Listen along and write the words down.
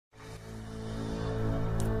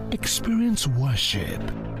Experience worship,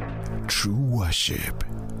 true worship.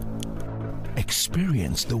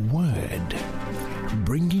 Experience the Word,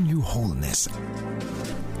 bringing you wholeness.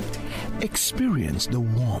 Experience the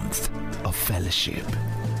warmth of fellowship.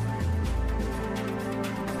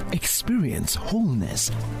 Experience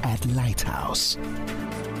wholeness at Lighthouse.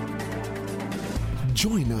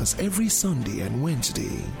 Join us every Sunday and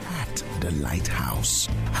Wednesday at the Lighthouse,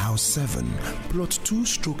 House 7, Plot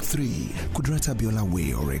 2/3, Kudratabiola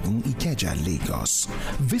Way, Oregon, Ikeja, Lagos.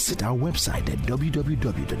 Visit our website at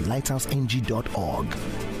www.lighthouseng.org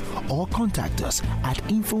or contact us at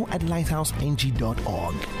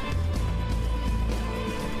info@lighthouseng.org.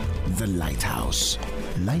 The Lighthouse,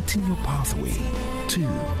 lighting your pathway to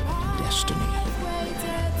destiny.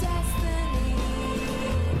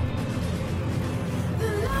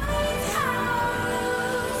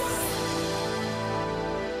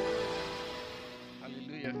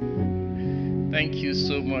 Thank you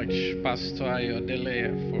so much, Pastor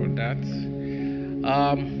Ayodele, for that.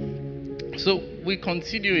 So we're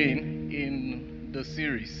continuing in the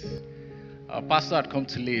series. Pastor had come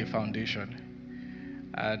to lay a foundation.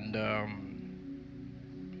 And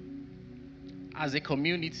as a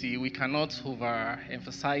community, we cannot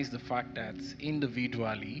overemphasize the fact that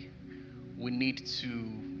individually, we need to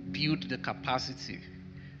build the capacity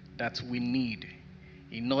that we need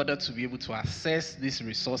in order to be able to access these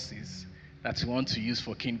resources that we want to use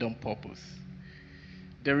for kingdom purpose.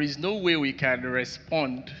 There is no way we can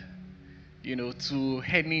respond, to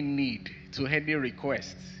any need, to any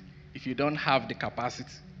request, if you don't have the capacity.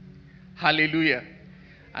 Hallelujah.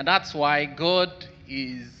 And that's why God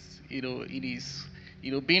is,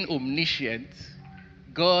 being omniscient,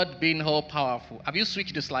 God being all powerful. Have you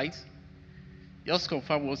switched the slides? Just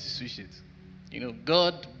confirm once you switch it.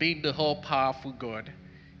 God being the all powerful God,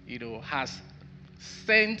 has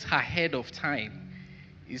sent ahead of time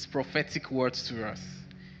his prophetic words to us.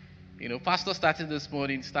 Pastor started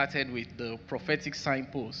with the prophetic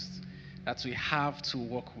signposts that we have to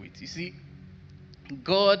work with. You see,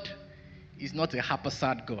 God is not a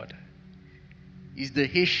haphazard God. He's the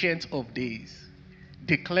ancient of days,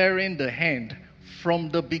 declaring the end from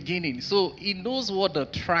the beginning. So he knows what the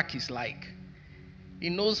track is like. He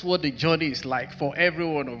knows what the journey is like for every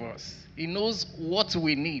one of us. He knows what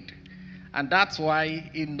we need. And that's why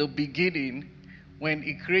in the beginning, when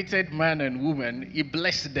he created man and woman, he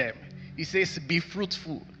blessed them. He says, be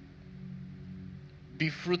fruitful. Be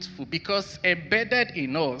fruitful. Because embedded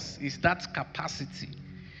in us is that capacity,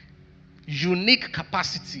 unique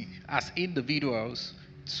capacity as individuals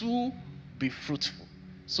to be fruitful.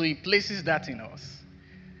 So he places that in us.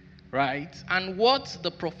 Right? And what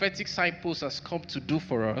the prophetic signpost has come to do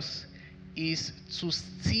for us is to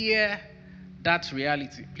steer that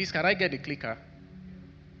reality. Please, can I get the clicker?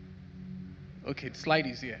 Okay, the slide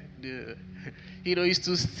is here. Is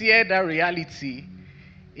to steer that reality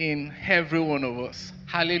in every one of us.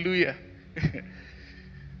 Hallelujah.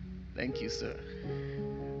 Thank you, sir.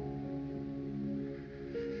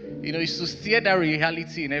 It's to steer that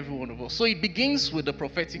reality in every one of us. So it begins with the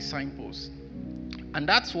prophetic signpost. And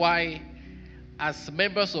that's why, as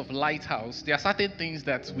members of Lighthouse, there are certain things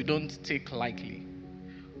that we don't take lightly.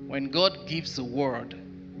 When God gives a word,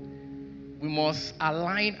 we must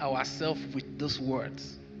align ourselves with those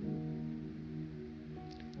words.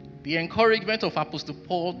 The encouragement of Apostle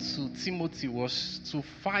Paul to Timothy was to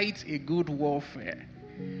fight a good warfare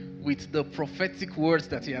with the prophetic words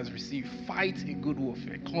that he has received. Fight a good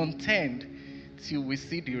warfare. Contend till we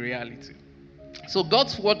see the reality. So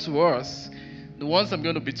God's word to us, the ones I'm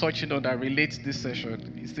going to be touching on that relate to this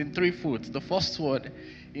session, is in three folds. The first word,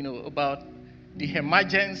 about the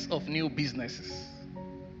emergence of new businesses.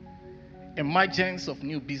 Emergence of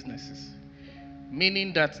new businesses.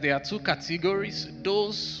 Meaning that there are two categories.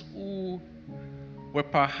 Those who were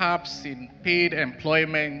perhaps in paid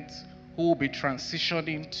employment, who will be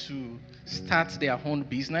transitioning to start their own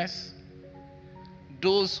business.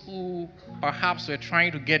 Those who perhaps were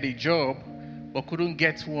trying to get a job but couldn't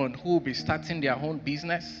get one, who will be starting their own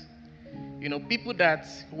business. People that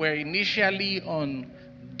were initially on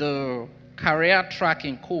the career track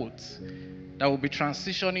in quotes, that will be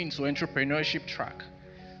transitioning to entrepreneurship track.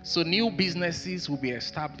 So new businesses will be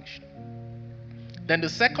established. Then the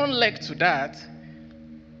second leg to that,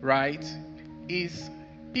 right, is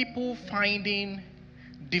people finding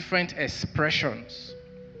different expressions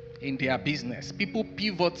in their business. People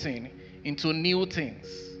pivoting into new things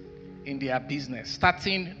in their business,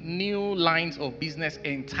 starting new lines of business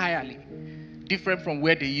entirely different from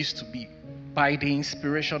where they used to be by the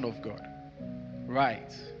inspiration of God.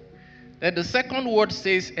 Right. Then the second word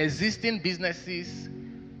says existing businesses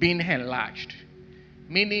being enlarged,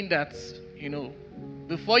 Meaning that,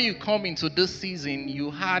 before you come into this season,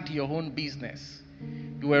 you had your own business.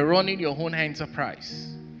 You were running your own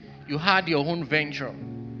enterprise. You had your own venture.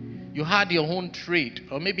 You had your own trade.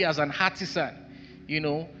 Or maybe as an artisan,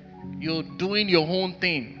 you're doing your own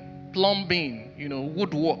thing. Plumbing,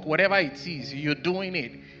 woodwork, whatever it is, you're doing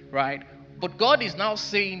it, right? But God is now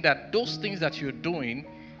saying that those things that you're doing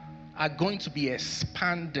are going to be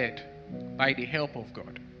expanded by the help of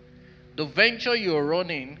God. The venture you're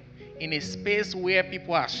running in a space where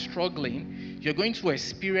people are struggling, you're going to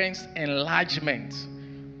experience enlargement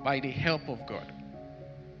by the help of God.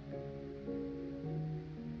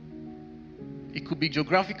 It could be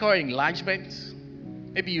geographical enlargement.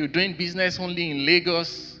 Maybe you're doing business only in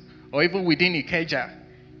Lagos or even within Ikeja.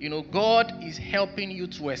 God is helping you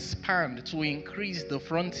to expand, to increase the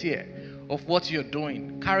frontier of what you're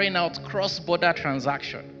doing, carrying out cross-border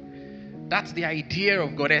transaction. That's the idea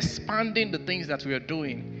of God, expanding the things that we are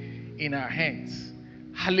doing in our hands.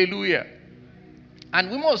 Hallelujah. And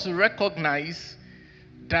we must recognize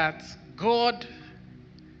that God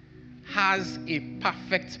has a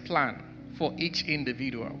perfect plan for each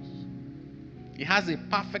individual. He has a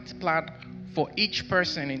perfect plan for each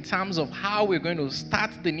person in terms of how we're going to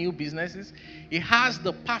start the new businesses. He has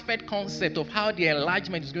the perfect concept of how the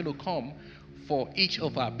enlargement is going to come for each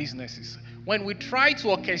of our businesses. When we try to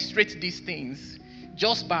orchestrate these things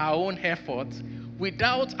just by our own effort,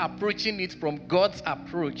 without approaching it from God's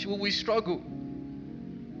approach, we will struggle.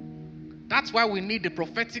 That's why we need the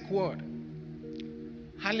prophetic word.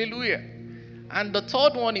 Hallelujah. And the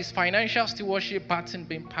third one is financial stewardship baton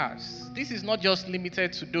being passed. This is not just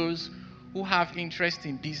limited to those who have interest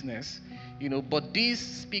in business, but this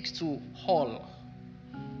speaks to all.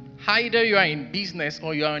 Either you are in business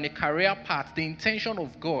or you are on a career path, the intention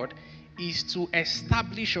of God is to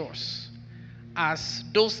establish us as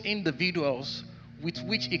those individuals with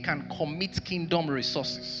which He can commit kingdom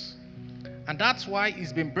resources. And that's why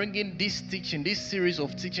He's been bringing this teaching, this series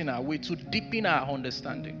of teaching our way to deepen our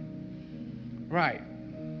understanding. Right.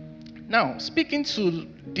 Now, speaking to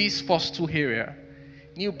these first two areas,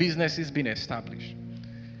 new businesses being established.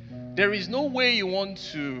 There is no way you want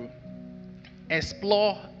to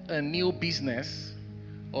explore a new business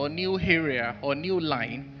or new area or new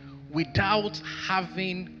line without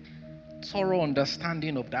having thorough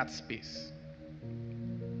understanding of that space.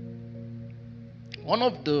 One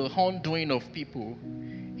of the undoing of people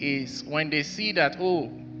is when they see that,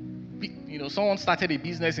 someone started a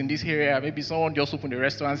business in this area, maybe someone just opened a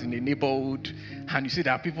restaurant in the neighborhood, and you see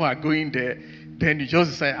that people are going there, then you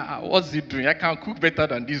just say, what's it doing? I can cook better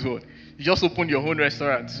than this one. You just open your own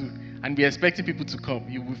restaurant too, and be expecting people to come.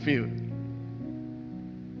 You will fail.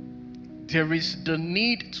 There is the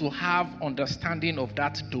need to have understanding of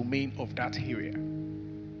that domain, of that area.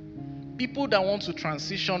 People that want to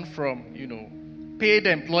transition from, paid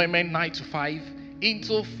employment 9 to 5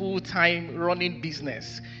 into full-time running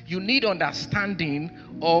business, you need understanding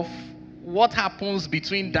of what happens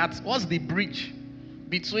between that. What's the bridge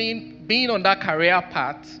between being on that career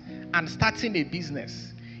path and starting a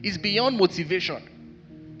business? It's beyond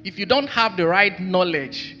motivation. If you don't have the right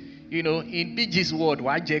knowledge, in PG's word,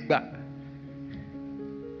 why jegba?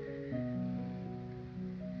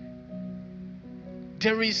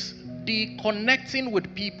 There is the connecting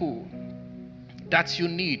with people that you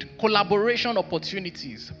need, collaboration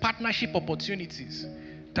opportunities, partnership opportunities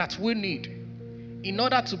that we need in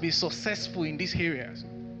order to be successful in these areas.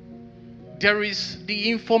 There is the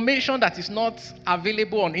information that is not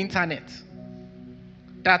available on internet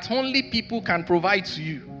that only people can provide to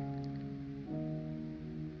you.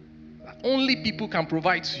 That only people can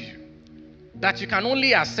provide to you. That you can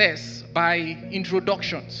only access by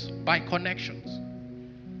introductions, by connections.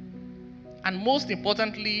 And most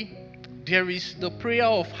importantly, there is the prayer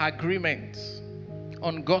of agreement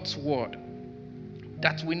on God's word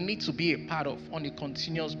that we need to be a part of on a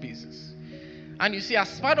continuous basis. And you see,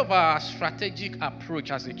 as part of our strategic approach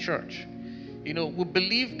as a church, we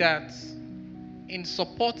believe that in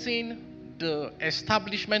supporting the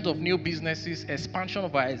establishment of new businesses, expansion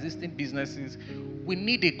of our existing businesses, we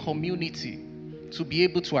need a community to be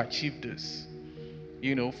able to achieve this.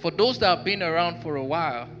 For those that have been around for a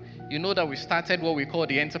while, you know that we started what we call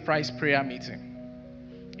the enterprise prayer meeting.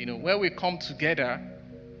 Where we come together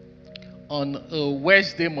on a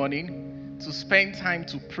Wednesday morning to spend time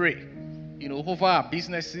to pray, over our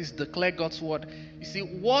businesses, declare God's word. You see,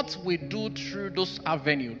 what we do through those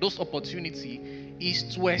avenues, those opportunities,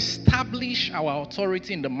 is to establish our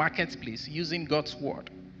authority in the marketplace using God's word.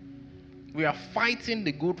 We are fighting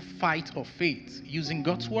the good fight of faith using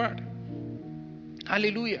God's word.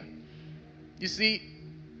 Hallelujah. You see,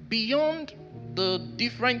 beyond the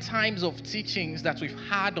different times of teachings that we've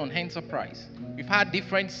had on enterprise. We've had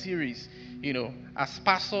different series, as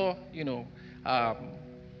Pastor,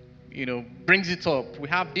 brings it up. We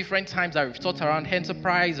have different times that we've taught around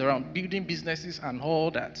enterprise, around building businesses and all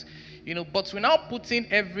that. But we're now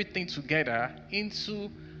putting everything together into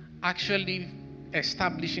actually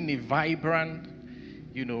establishing a vibrant,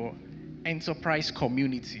 enterprise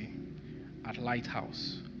community at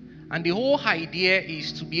Lighthouse. And the whole idea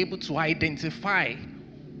is to be able to identify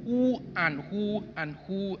who and who and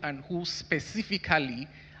who and who specifically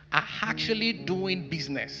are actually doing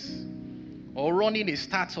business or running a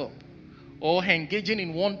startup or engaging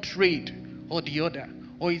in one trade or the other,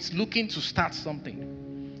 or is looking to start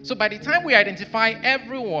something. So by the time we identify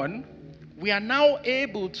everyone, we are now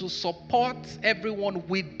able to support everyone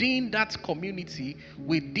within that community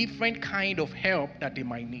with different kind of help that they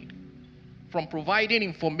might need. From providing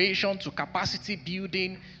information to capacity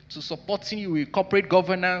building, to supporting you with corporate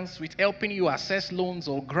governance, with helping you access loans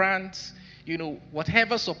or grants,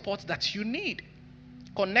 whatever support that you need.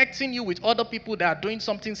 Connecting you with other people that are doing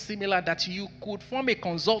something similar that you could form a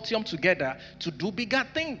consortium together to do bigger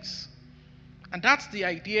things. And that's the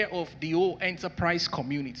idea of the whole enterprise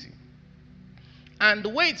community. And the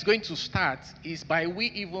way it's going to start is by we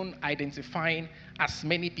even identifying as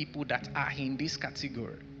many people that are in this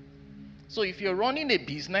category. So if you're running a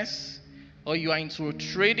business, or you are into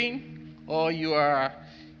trading, or you are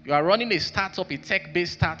running a startup, a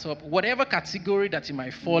tech-based startup, whatever category that you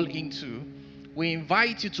might fall into, we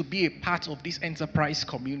invite you to be a part of this enterprise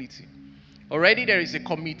community. Already there is a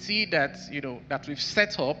committee that we've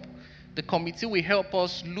set up. The committee will help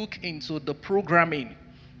us look into the programming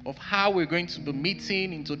of how we're going to be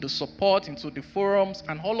meeting, into the support, into the forums,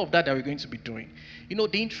 and all of that we're going to be doing.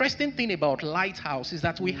 The interesting thing about Lighthouse is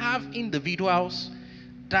that we have individuals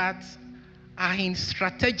that are in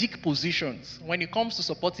strategic positions when it comes to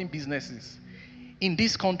supporting businesses in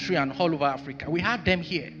this country and all over Africa. We have them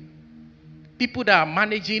here. People that are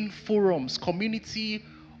managing forums, community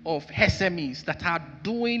of SMEs that are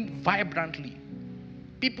doing vibrantly.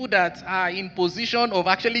 People that are in position of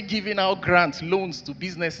actually giving out grants, loans to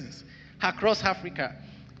businesses across Africa.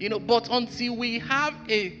 But until we have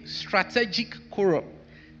a strategic quorum,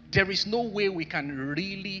 there is no way we can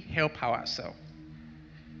really help ourselves.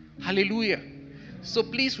 Hallelujah. So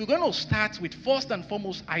please, we're going to start with first and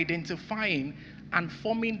foremost identifying and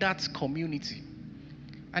forming that community.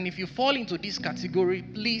 And if you fall into this category,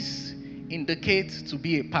 please indicate to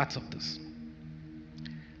be a part of this.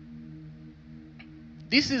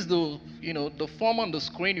 This is the form on the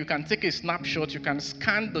screen. You can take a snapshot. You can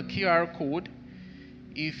scan the QR code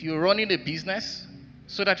if you're running a business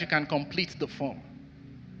so that you can complete the form.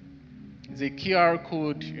 It's a QR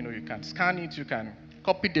code. You can scan it. You can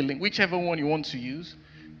copy the link, whichever one you want to use.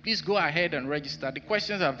 Please go ahead and register. The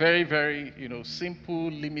questions are very, very, simple,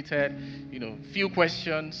 limited, few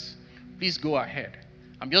questions. Please go ahead.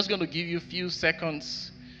 I'm just going to give you a few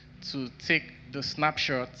seconds to take the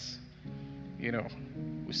snapshots.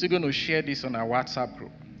 We're still going to share this on our WhatsApp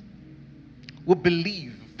group. We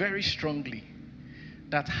believe very strongly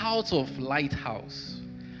that out of Lighthouse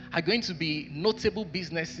are going to be notable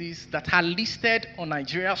businesses that are listed on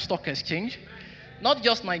Nigeria Stock Exchange, not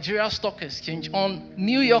just Nigeria Stock Exchange, on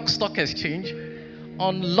New York Stock Exchange,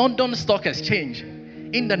 on London Stock Exchange,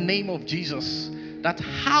 in the name of Jesus. That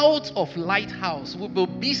out of Lighthouse will be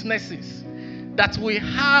businesses that will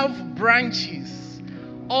have branches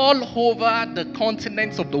all over the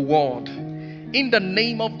continents of the world, in the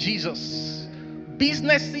name of Jesus.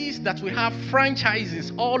 Businesses that will have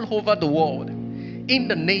franchises all over the world, in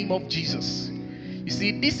the name of Jesus. You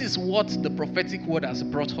see, this is what the prophetic word has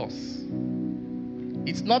brought us.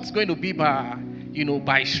 It's not going to be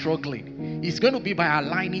by struggling. It's going to be by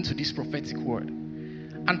aligning to this prophetic word.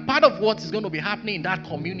 And part of what is going to be happening in that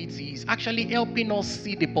community is actually helping us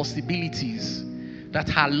see the possibilities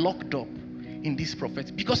that are locked up in this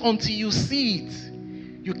prophet. Because until you see it,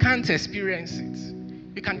 you can't experience it.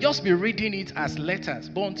 You can just be reading it as letters,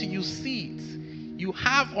 but until you see it, you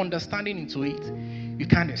have understanding into it, you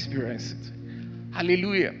can't experience it.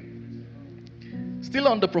 Hallelujah. Still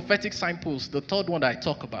on the prophetic signpost, the third one that I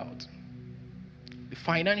talk about, the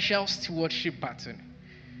financial stewardship baton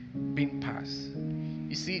being passed.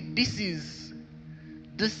 You see, this is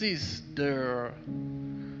the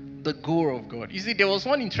goal of God. You see, there was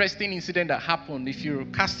one interesting incident that happened, if you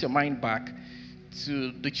cast your mind back,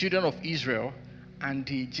 to the children of Israel and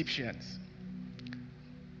the Egyptians.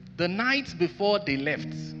 The night before they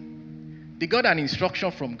left, they got an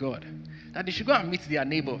instruction from God that they should go and meet their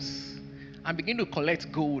neighbors and begin to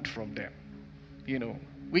collect gold from them.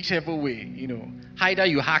 whichever way, either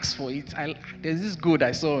you ask for it, there's this gold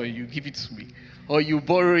I saw, you give it to me, or you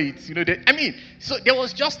borrow it. So there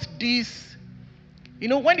was just this,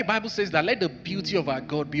 when the Bible says that let the beauty of our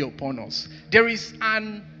God be upon us, there is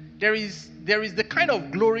the kind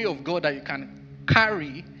of glory of God that you can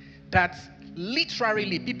carry that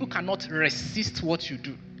literally people cannot resist what you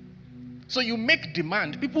do. So you make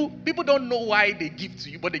demand. People don't know why they give to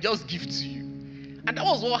you, but they just give to you. And that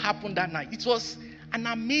was what happened that night. It was an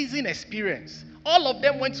amazing experience. All of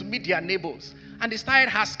them went to meet their neighbors, and they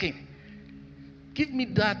started asking, give me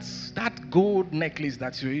that gold necklace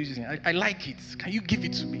that you're using. I like it. Can you give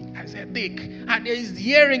it to me? I said, take. And there is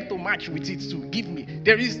the earring to match with it too. Give me.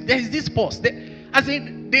 There is this purse.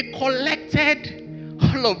 They collected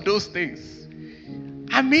all of those things.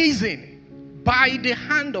 Amazing. By the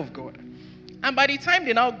hand of God. And by the time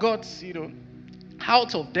they now got,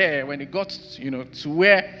 out of there, when they got, to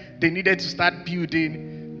where they needed to start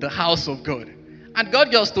building the house of God. And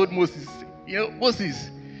God just told Moses,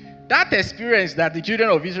 Moses, that experience that the children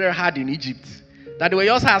of Israel had in Egypt, that they were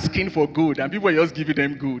just asking for gold and people were just giving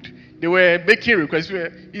them gold. They were making requests.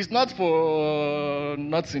 It's not for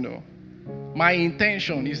nothing. My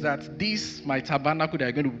intention is that this, my tabernacle that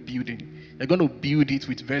you're going to be building, they're going to build it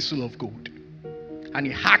with vessel of gold. And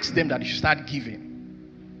he asked them that they should start giving.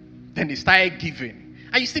 Then they started giving.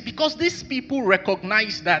 And you see, because these people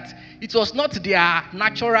recognized that it was not their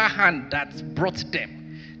natural hand that brought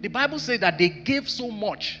them. The Bible says that they gave so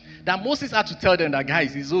much that Moses had to tell them that,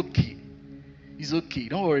 guys, it's okay. It's okay.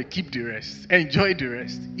 Don't worry. Keep the rest. Enjoy the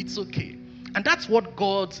rest. It's okay. And that's what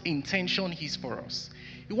God's intention is for us.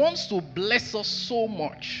 He wants to bless us so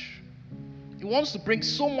much. He wants to bring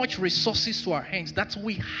so much resources to our hands that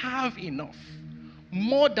we have enough.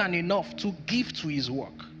 More than enough to give to his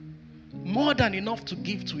work. More than enough to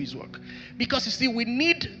give to his work. Because you see, we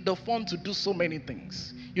need the fund to do so many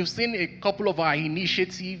things. You've seen a couple of our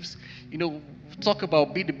initiatives. Talk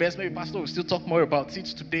about Be the Best. Maybe Pastor will still talk more about it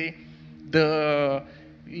today. The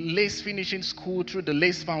Lace Finishing School through the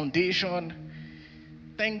Lace Foundation.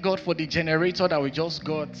 Thank God for the generator that we just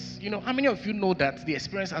got. How many of you know that the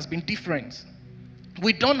experience has been different?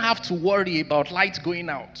 We don't have to worry about lights going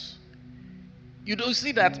out. You don't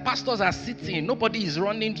see that pastors are sitting, nobody is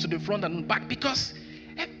running to the front and back, because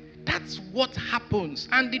that's what happens.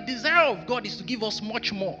 And the desire of God is to give us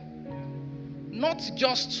much more. Not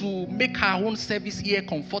just to make our own service here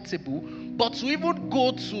comfortable, but to even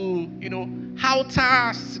go to,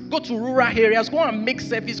 outers, go to rural areas, go and make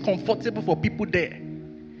service comfortable for people there.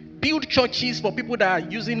 Build churches for people that are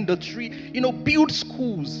using the tree, build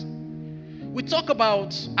schools. We talk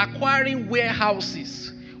about acquiring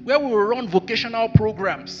warehouses where we will run vocational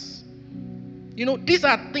programs. These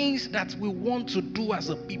are things that we want to do as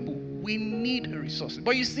a people. We need resources.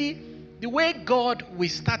 But you see, the way God will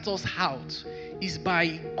start us out is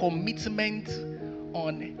by commitment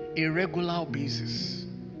on a regular basis.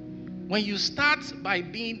 When you start by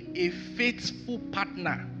being a faithful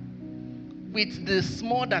partner with the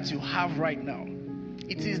small that you have right now,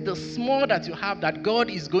 it is the small that you have that God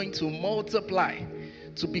is going to multiply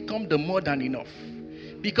to become the more than enough.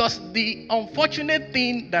 Because the unfortunate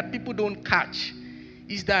thing that people don't catch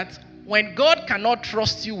is that when God cannot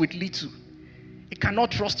trust you with little, he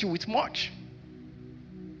cannot trust you with much.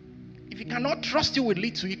 If he cannot trust you with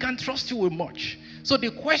little, he can't trust you with much. So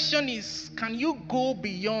the question is, can you go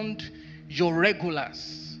beyond your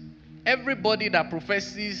regulars? Everybody that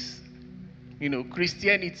professes,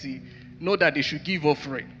 Christianity, know that they should give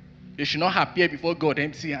offering. They should not appear before God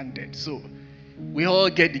empty-handed. So we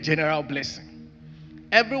all get the general blessing.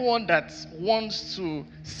 Everyone that wants to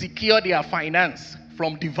secure their finance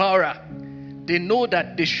from devourer, they know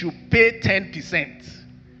that they should pay 10%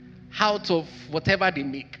 out of whatever they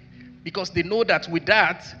make. Because they know that with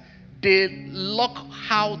that, they lock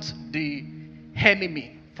out the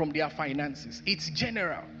enemy from their finances. It's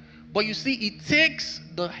general. But you see, it takes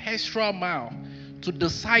the extra mile to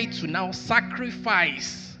decide to now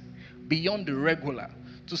sacrifice beyond the regular.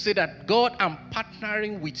 To say that, God, I'm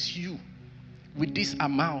partnering with you with this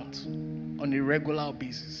amount on a regular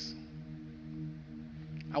basis.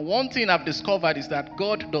 And one thing I've discovered is that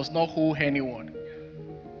God does not owe anyone.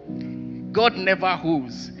 God never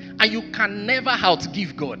owes. And you can never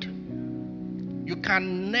outgive God. You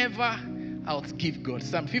can never outgive God.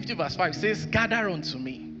 Psalm 50 verse 5 says, gather unto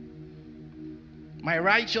me, my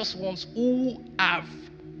righteous ones who have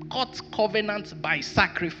cut covenant by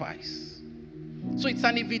sacrifice. So it's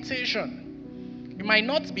an invitation. It might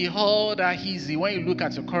not be all that easy when you look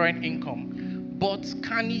at your current income, but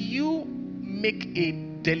can you make a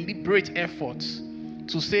deliberate effort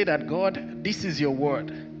to say that, God, this is your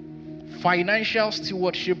word. Financial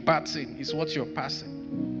stewardship baton is what you're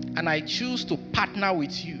passing. And I choose to partner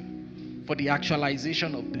with you for the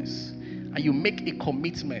actualization of this. And you make a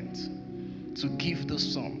commitment to give the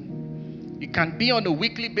sum. It can be on a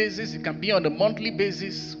weekly basis, it can be on a monthly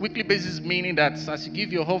basis. Weekly basis meaning that as you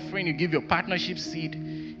give your offering, you give your partnership seed.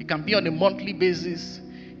 It can be on a monthly basis.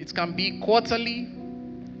 It can be quarterly.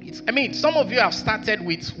 Some of you have started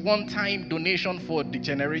with one-time donation for the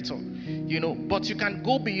generator, but you can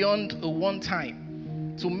go beyond a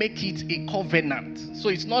one-time to make it a covenant. So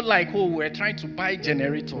it's not like, oh, we're trying to buy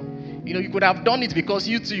generator. You could have done it because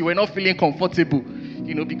you were not feeling comfortable,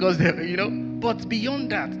 but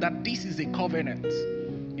beyond that this is a covenant,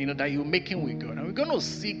 that you're making with God. And we're going to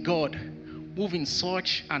see God move in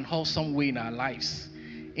such an awesome way in our lives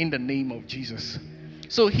in the name of Jesus.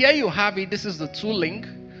 So here you have it. This is the two links,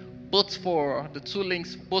 both for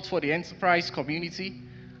the enterprise community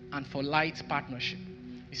and for Light Partnership.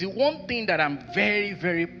 You see, one thing that I'm very,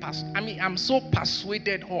 very I'm so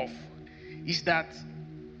persuaded of is that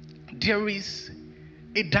there is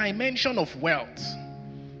a dimension of wealth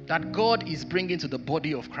that God is bringing to the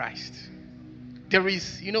body of Christ. There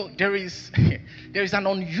is an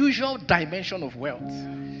unusual dimension of wealth.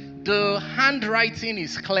 The handwriting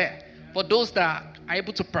is clear for those that are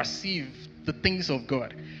able to perceive the things of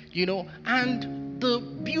God, and the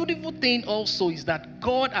beautiful thing also is that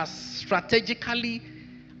God has strategically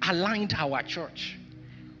aligned our church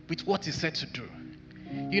with what He said to do.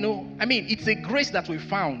 It's a grace that we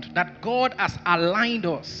found that God has aligned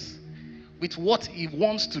us with what He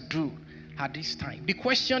wants to do at this time. The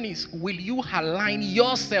question is, will you align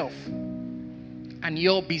yourself and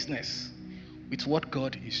your business with what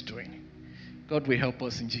God is doing? God will help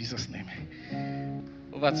us in Jesus' name.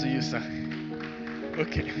 Over to you, sir.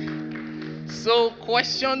 Okay. So,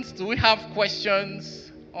 questions? Do we have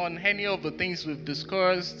questions on any of the things we've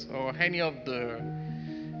discussed or any of the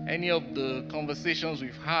conversations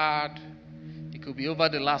we've had? It could be over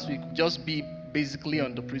the last week, just be basically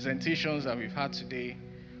on the presentations that we've had today.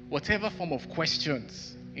 Whatever form of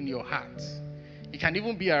questions in your heart. It can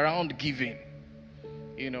even be around giving.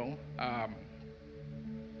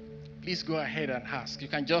 Please go ahead and ask. You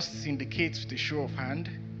can just indicate with a show of hand.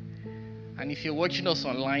 And if you're watching us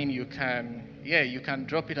online, you can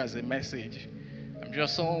drop it as a message. I'm sure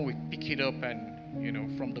someone will pick it up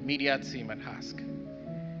and, from the media team and ask.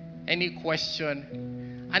 Any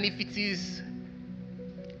question? And if it is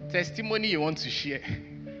testimony you want to share,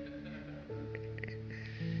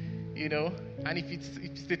 and if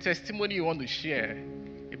it's the testimony you want to share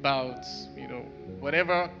about,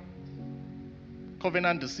 whatever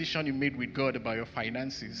covenant decision you made with God about your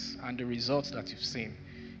finances and the results that you've seen,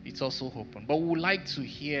 it's also open. But we would like to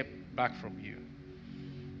hear back from you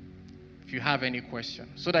if you have any question,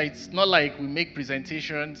 so that it's not like we make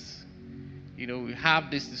presentations, we have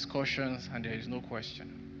these discussions and there is no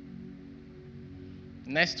question.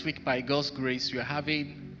 Next week, by God's grace, we're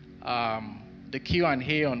having the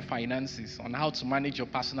Q&A on finances, on how to manage your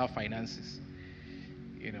personal finances.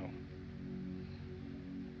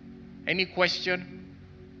 Any question?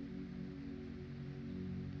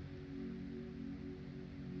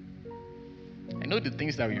 I know the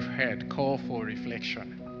things that we've heard call for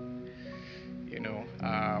reflection.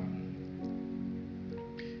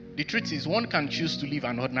 The truth is, one can choose to live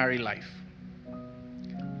an ordinary life,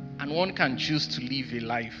 and one can choose to live a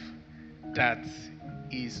life that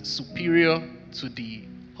is superior to the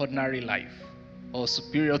ordinary life or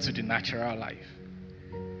superior to the natural life.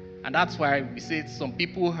 And that's why we say some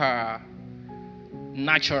people are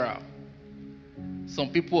natural, some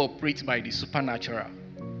people operate by the supernatural,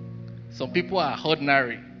 some people are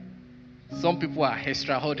ordinary, some people are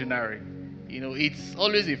extraordinary. It's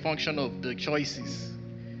always a function of the choices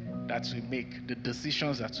that we make, the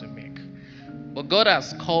decisions that we make. But God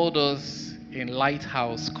has called us in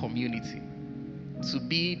Lighthouse community to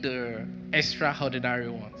be the extraordinary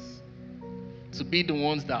ones, to be the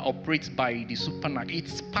ones that operate by the supernatural.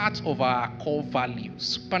 It's part of our core value.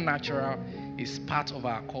 Supernatural is part of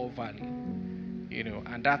our core value,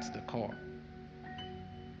 and that's the core.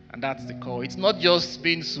 And that's the core. It's not just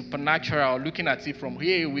being supernatural, looking at it from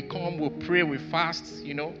here, we come, we pray, we fast,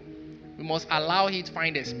 We must allow it to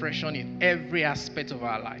find expression in every aspect of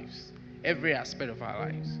our lives. Every aspect of our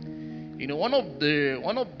lives. One of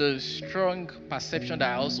the strong perception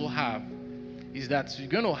that I also have is that you're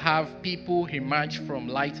going to have people emerge from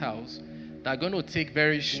Lighthouse that are going to take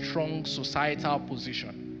very strong societal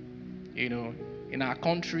position, in our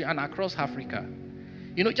country and across Africa.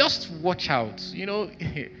 Just watch out,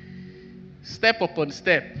 step upon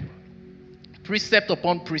step, precept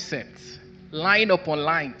upon precept, line upon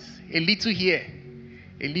lines, a little here,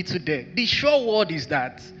 a little there. The sure word is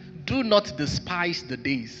that do not despise the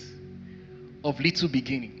days of little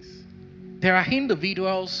beginnings. There are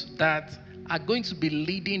individuals that are going to be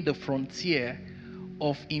leading the frontier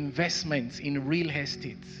of investments in real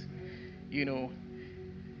estate, in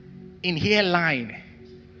hairline,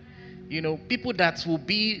 people that will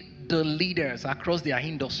be the leaders across their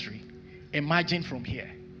industry. Emerging from here.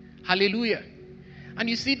 Hallelujah. And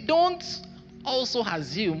you see, don't also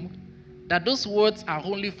assume that those words are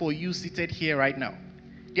only for you seated here right now.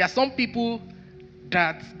 There are some people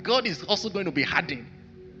that God is also going to be adding.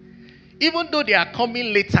 Even though they are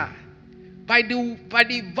coming later, by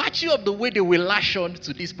the virtue of the way they will lash on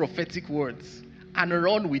to these prophetic words and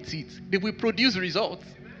run with it, they will produce results.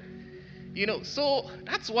 So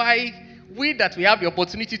that's why we have the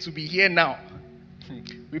opportunity to be here now,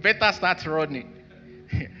 we better start running.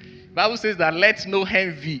 Bible says that let no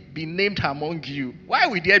envy be named among you. Why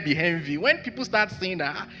would there be envy? When people start saying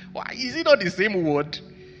that, why is it not the same word?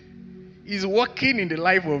 It's working in the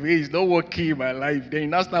life of A, it's not working in my life. Then you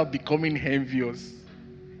now start becoming envious.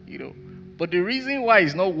 But the reason why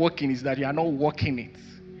it's not working is that you are not working it.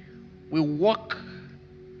 We walk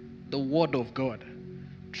the word of God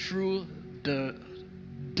through the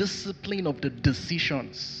discipline of the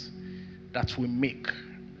decisions that we make.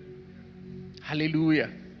 Hallelujah.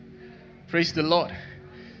 Praise the Lord.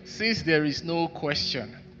 Since there is no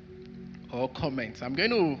question or comment, I'm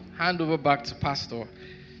going to hand over back to Pastor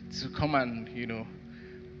to come and,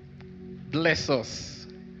 bless us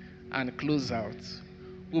and close out.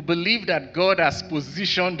 We believe that God has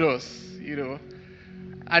positioned us,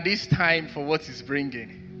 at this time for what He's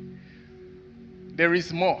bringing. There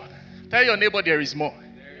is more. Tell your neighbor there is more.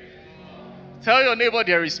 Tell your neighbor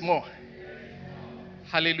there is more.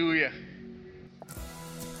 Hallelujah.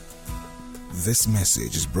 This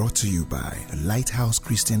message is brought to you by Lighthouse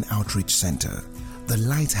Christian Outreach Center. The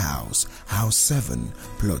Lighthouse, House 7,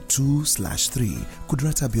 Plot 2/3,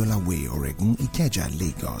 Kudrata Biola Way, Oregun, Ikeja,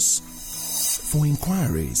 Lagos. For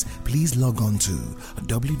inquiries, please log on to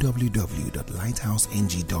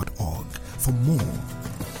www.lighthouseng.org for more.